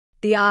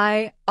The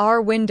eye, our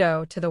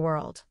window to the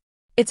world.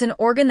 It's an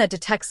organ that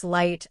detects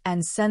light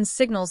and sends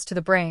signals to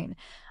the brain,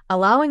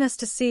 allowing us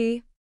to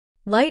see.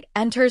 Light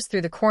enters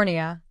through the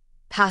cornea,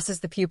 passes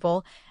the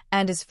pupil,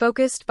 and is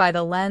focused by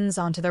the lens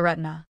onto the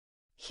retina.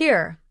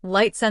 Here,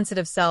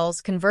 light-sensitive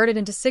cells convert it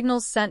into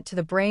signals sent to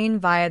the brain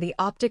via the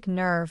optic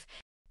nerve.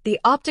 The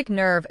optic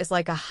nerve is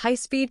like a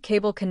high-speed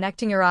cable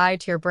connecting your eye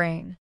to your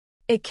brain.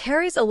 It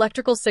carries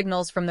electrical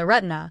signals from the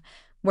retina,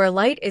 where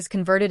light is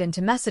converted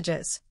into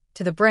messages,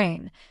 to the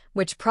brain,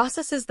 which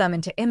processes them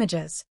into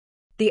images.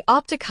 The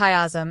optic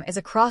chiasm is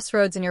a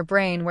crossroads in your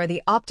brain where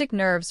the optic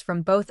nerves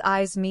from both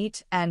eyes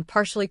meet and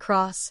partially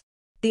cross.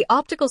 The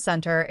optical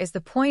center is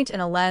the point in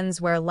a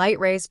lens where light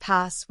rays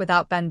pass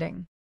without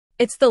bending.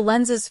 It's the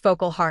lens's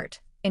focal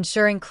heart,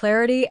 ensuring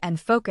clarity and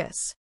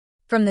focus.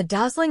 From the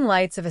dazzling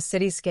lights of a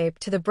cityscape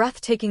to the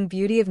breathtaking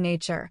beauty of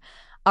nature,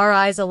 our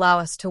eyes allow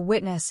us to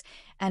witness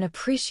and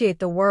appreciate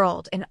the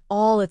world in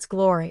all its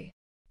glory.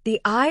 The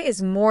eye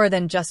is more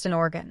than just an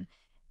organ.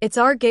 It's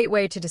our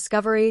gateway to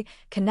discovery,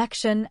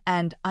 connection,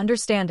 and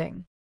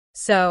understanding.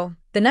 So,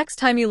 the next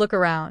time you look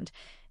around,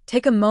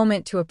 take a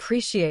moment to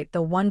appreciate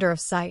the wonder of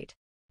sight.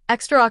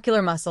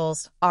 Extraocular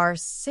muscles are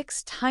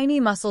 6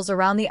 tiny muscles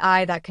around the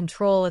eye that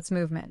control its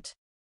movement.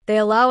 They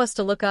allow us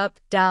to look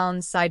up,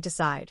 down, side to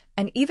side,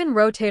 and even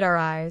rotate our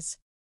eyes.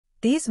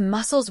 These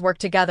muscles work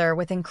together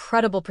with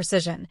incredible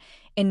precision,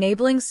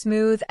 enabling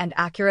smooth and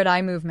accurate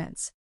eye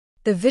movements.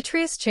 The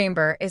vitreous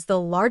chamber is the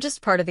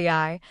largest part of the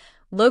eye,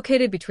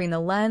 located between the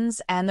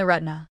lens and the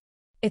retina.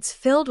 It's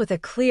filled with a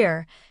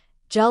clear,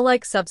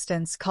 gel-like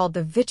substance called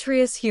the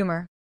vitreous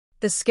humor.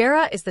 The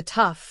sclera is the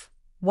tough,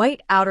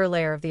 white outer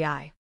layer of the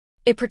eye.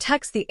 It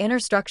protects the inner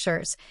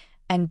structures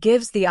and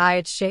gives the eye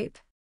its shape.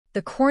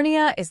 The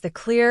cornea is the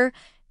clear,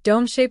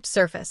 dome-shaped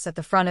surface at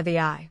the front of the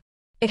eye.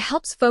 It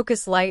helps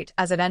focus light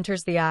as it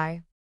enters the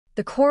eye.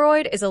 The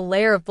choroid is a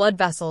layer of blood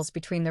vessels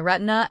between the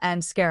retina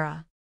and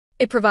sclera.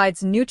 It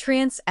provides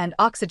nutrients and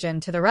oxygen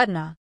to the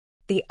retina.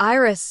 The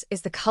iris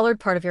is the colored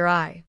part of your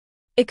eye.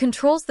 It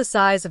controls the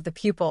size of the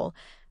pupil,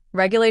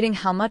 regulating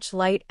how much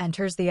light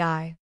enters the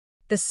eye.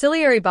 The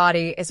ciliary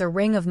body is a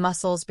ring of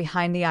muscles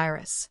behind the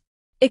iris.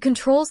 It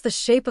controls the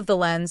shape of the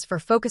lens for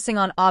focusing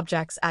on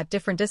objects at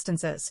different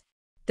distances.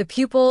 The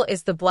pupil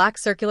is the black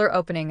circular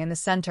opening in the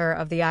center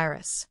of the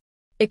iris.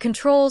 It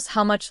controls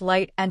how much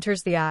light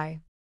enters the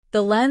eye.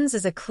 The lens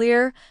is a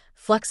clear,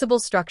 flexible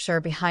structure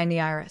behind the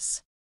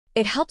iris.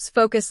 It helps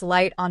focus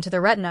light onto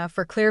the retina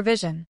for clear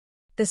vision.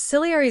 The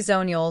ciliary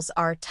zonules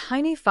are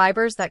tiny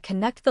fibers that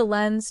connect the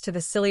lens to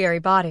the ciliary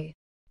body.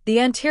 The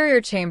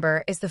anterior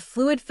chamber is the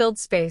fluid-filled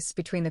space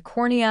between the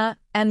cornea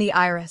and the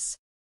iris.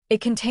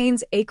 It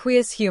contains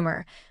aqueous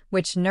humor,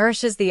 which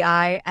nourishes the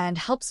eye and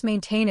helps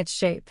maintain its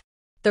shape.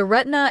 The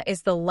retina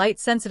is the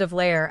light-sensitive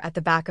layer at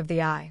the back of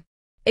the eye.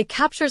 It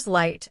captures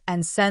light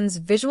and sends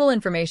visual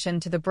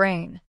information to the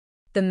brain.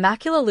 The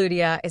macula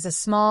lutea is a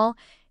small,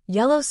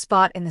 yellow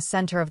spot in the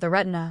center of the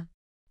retina.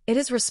 It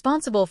is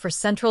responsible for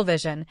central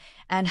vision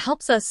and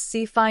helps us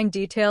see fine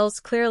details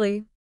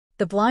clearly.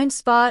 The blind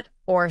spot,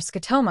 or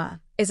scotoma,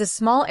 is a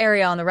small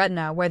area on the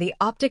retina where the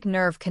optic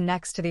nerve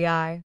connects to the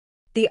eye.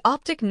 The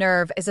optic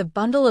nerve is a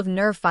bundle of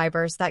nerve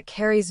fibers that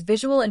carries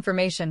visual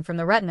information from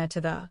the retina to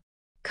the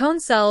cone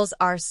cells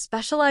are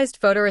specialized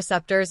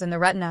photoreceptors in the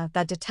retina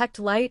that detect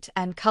light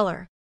and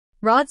color.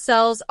 Rod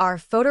cells are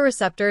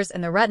photoreceptors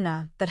in the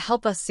retina that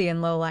help us see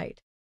in low light.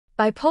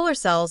 Bipolar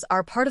cells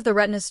are part of the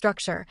retina's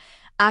structure,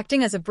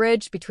 acting as a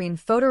bridge between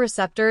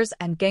photoreceptors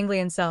and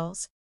ganglion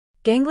cells.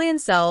 Ganglion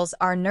cells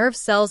are nerve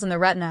cells in the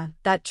retina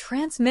that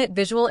transmit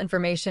visual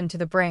information to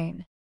the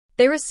brain.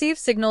 They receive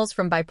signals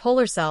from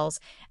bipolar cells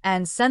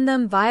and send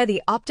them via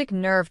the optic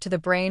nerve to the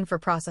brain for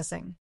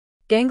processing.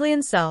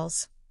 Ganglion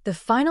cells, the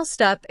final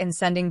step in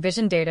sending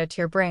vision data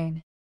to your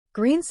brain.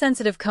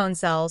 Green-sensitive cone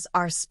cells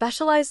are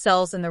specialized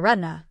cells in the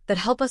retina that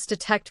help us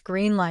detect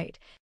green light.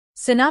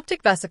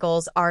 Synaptic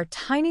vesicles are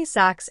tiny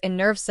sacs in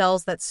nerve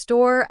cells that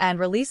store and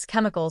release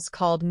chemicals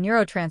called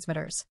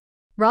neurotransmitters.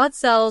 Rod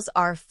cells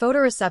are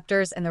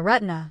photoreceptors in the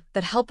retina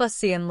that help us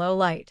see in low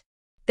light.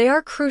 They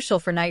are crucial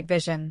for night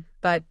vision,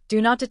 but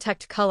do not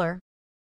detect color.